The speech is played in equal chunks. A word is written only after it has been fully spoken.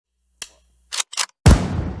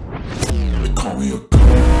me a god.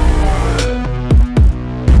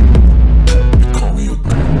 They call me a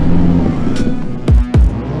god.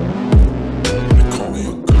 They call me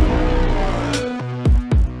a god.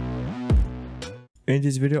 In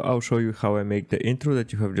this video I'll show you how I make the intro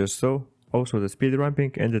that you have just saw, also the speed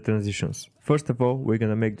ramping and the transitions. First of all, we're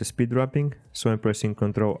gonna make the speed ramping, so I'm pressing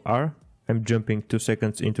Ctrl R, I'm jumping 2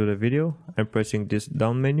 seconds into the video, I'm pressing this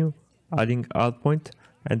down menu, adding alt point,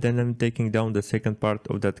 and then I'm taking down the second part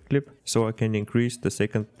of that clip so I can increase the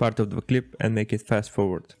second part of the clip and make it fast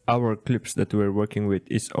forward. Our clips that we're working with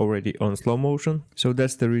is already on slow motion, so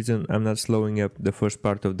that's the reason I'm not slowing up the first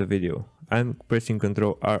part of the video. I'm pressing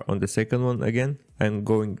Ctrl R on the second one again, I'm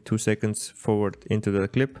going 2 seconds forward into the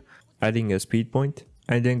clip, adding a speed point,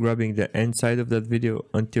 and then grabbing the end side of that video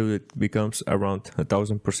until it becomes around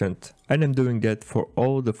 1000%. And I'm doing that for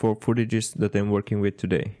all the 4 footages that I'm working with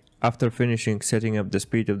today. After finishing setting up the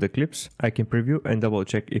speed of the clips, I can preview and double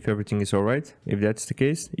check if everything is alright. If that's the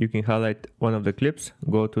case, you can highlight one of the clips,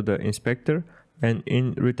 go to the inspector, and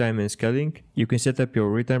in retime and scaling, you can set up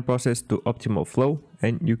your retime process to optimal flow,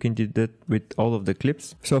 and you can do that with all of the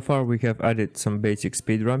clips. So far we have added some basic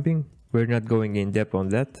speed ramping, we're not going in depth on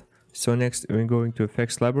that. So next we're going to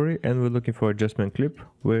effects library and we're looking for adjustment clip.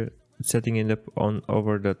 We're setting it up on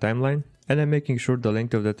over the timeline, and I'm making sure the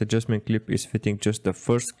length of that adjustment clip is fitting just the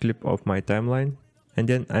first clip of my timeline. And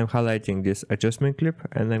then I'm highlighting this adjustment clip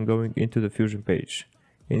and I'm going into the Fusion page.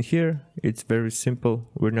 In here it's very simple,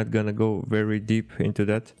 we're not gonna go very deep into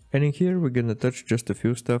that. And in here we're gonna touch just a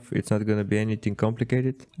few stuff, it's not gonna be anything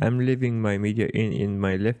complicated. I'm leaving my media in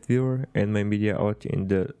my left viewer and my media out in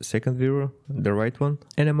the second viewer, the right one.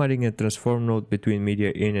 And I'm adding a transform node between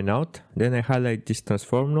media in and out. Then I highlight this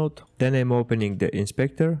transform node. Then I'm opening the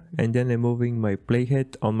inspector and then I'm moving my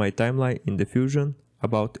playhead on my timeline in the Fusion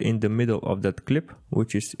about in the middle of that clip,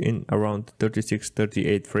 which is in around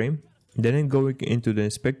 36-38 frame. Then I'm going into the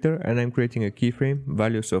inspector and I'm creating a keyframe,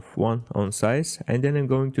 values of 1 on size, and then I'm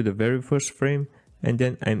going to the very first frame and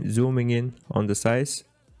then I'm zooming in on the size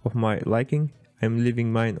of my liking. I'm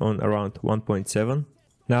leaving mine on around 1.7.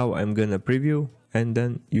 Now I'm gonna preview and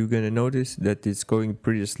then you're gonna notice that it's going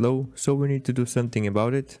pretty slow, so we need to do something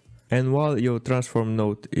about it. And while your transform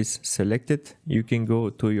node is selected, you can go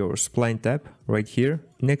to your spline tab right here.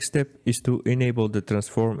 Next step is to enable the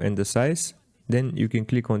transform and the size. Then you can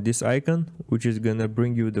click on this icon, which is gonna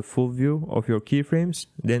bring you the full view of your keyframes.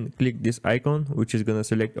 Then click this icon, which is gonna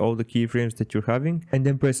select all the keyframes that you're having. And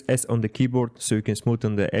then press S on the keyboard so you can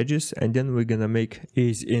smoothen the edges. And then we're gonna make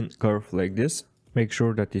ease in curve like this. Make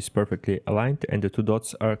sure that it's perfectly aligned and the 2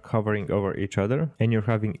 dots are covering over each other. And you're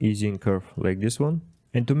having ease in curve like this one.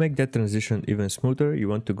 And to make that transition even smoother, you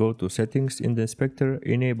want to go to settings in the inspector,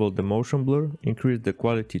 enable the motion blur, increase the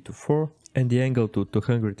quality to 4 and the angle to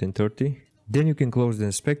 230. Then you can close the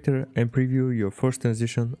inspector and preview your first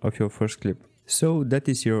transition of your first clip. So that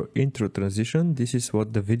is your intro transition. This is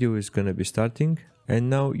what the video is gonna be starting. And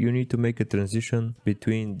now you need to make a transition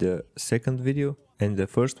between the second video and the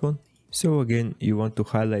first one. So again, you want to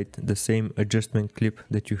highlight the same adjustment clip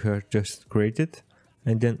that you have just created.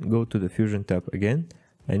 And then go to the Fusion tab again.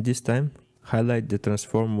 And this time highlight the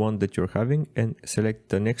transform one that you're having and select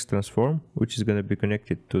the next transform, which is gonna be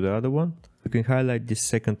connected to the other one. You can highlight this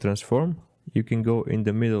second transform. You can go in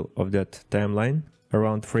the middle of that timeline,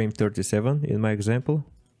 around frame 37 in my example.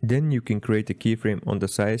 Then you can create a keyframe on the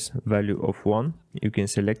size value of 1, you can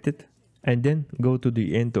select it. And then go to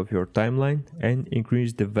the end of your timeline and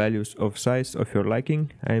increase the values of size of your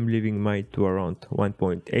liking. I am leaving mine to around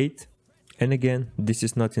 1.8. And again, this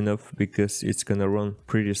is not enough because it's gonna run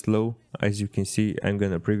pretty slow. As you can see, I'm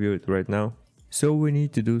gonna preview it right now. So we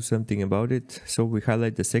need to do something about it. So we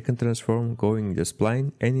highlight the second transform going in the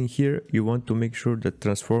spline, and in here you want to make sure that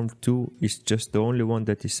transform 2 is just the only one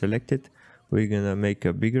that is selected. We're gonna make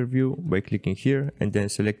a bigger view by clicking here and then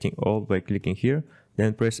selecting all by clicking here.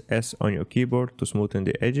 Then press S on your keyboard to smoothen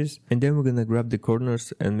the edges, and then we're gonna grab the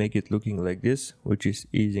corners and make it looking like this, which is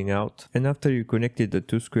easing out. And after you connected the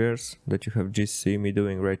 2 squares that you have just seen me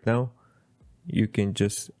doing right now, you can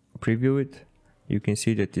just preview it. You can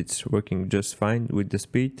see that it's working just fine with the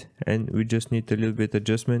speed, and we just need a little bit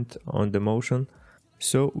adjustment on the motion.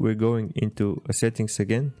 So we're going into settings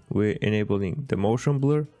again, we're enabling the motion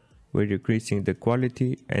blur, we're decreasing the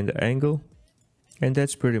quality and the angle. And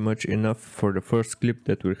that's pretty much enough for the first clip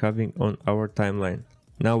that we're having on our timeline.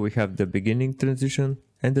 Now we have the beginning transition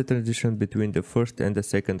and the transition between the first and the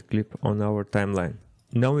second clip on our timeline.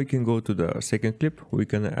 Now we can go to the second clip. We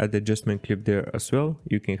can add adjustment clip there as well.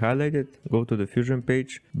 You can highlight it, go to the fusion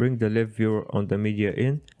page, bring the left viewer on the media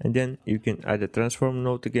in, and then you can add a transform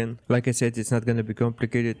node again. Like I said, it's not gonna be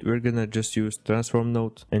complicated. We're gonna just use transform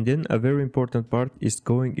node. And then a very important part is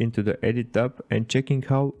going into the edit tab and checking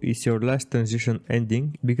how is your last transition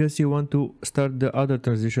ending, because you want to start the other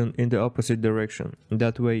transition in the opposite direction.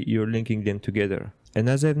 That way you're linking them together. And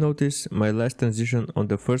as I've noticed, my last transition on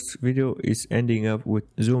the first video is ending up with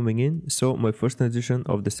zooming in, so my first transition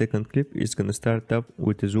of the second clip is gonna start up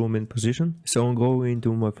with the zoom in position. So I'm going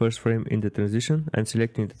into my first frame in the transition, I'm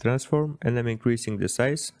selecting the transform and I'm increasing the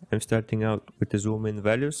size. I'm starting out with the zoom in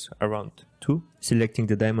values around 2, selecting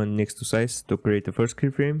the diamond next to size to create the first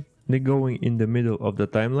keyframe, then going in the middle of the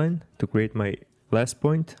timeline to create my last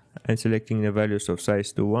point and selecting the values of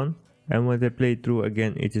size to 1. And when I play it through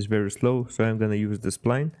again, it is very slow, so I'm gonna use the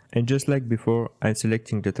spline. And just like before, I'm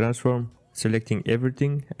selecting the transform, selecting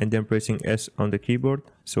everything, and then pressing S on the keyboard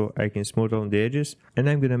so I can smooth out the edges. And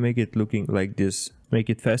I'm gonna make it looking like this. Make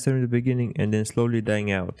it faster in the beginning and then slowly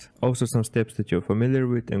dying out. Also some steps that you're familiar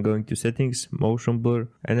with. I'm going to settings, motion blur,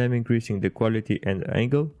 and I'm increasing the quality and the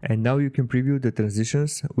angle. And now you can preview the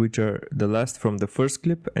transitions, which are the last from the first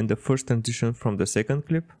clip and the first transition from the second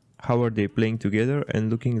clip. How are they playing together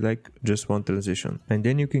and looking like just one transition. And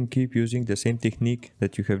then you can keep using the same technique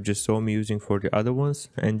that you have just saw me using for the other ones,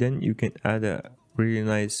 and then you can add a really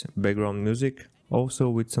nice background music,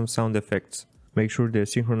 also with some sound effects. Make sure they're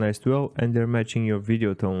synchronized well and they're matching your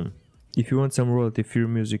video tone. If you want some royalty free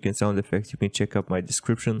music and sound effects, you can check out my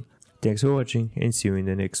description. Thanks for watching and see you in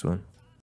the next one.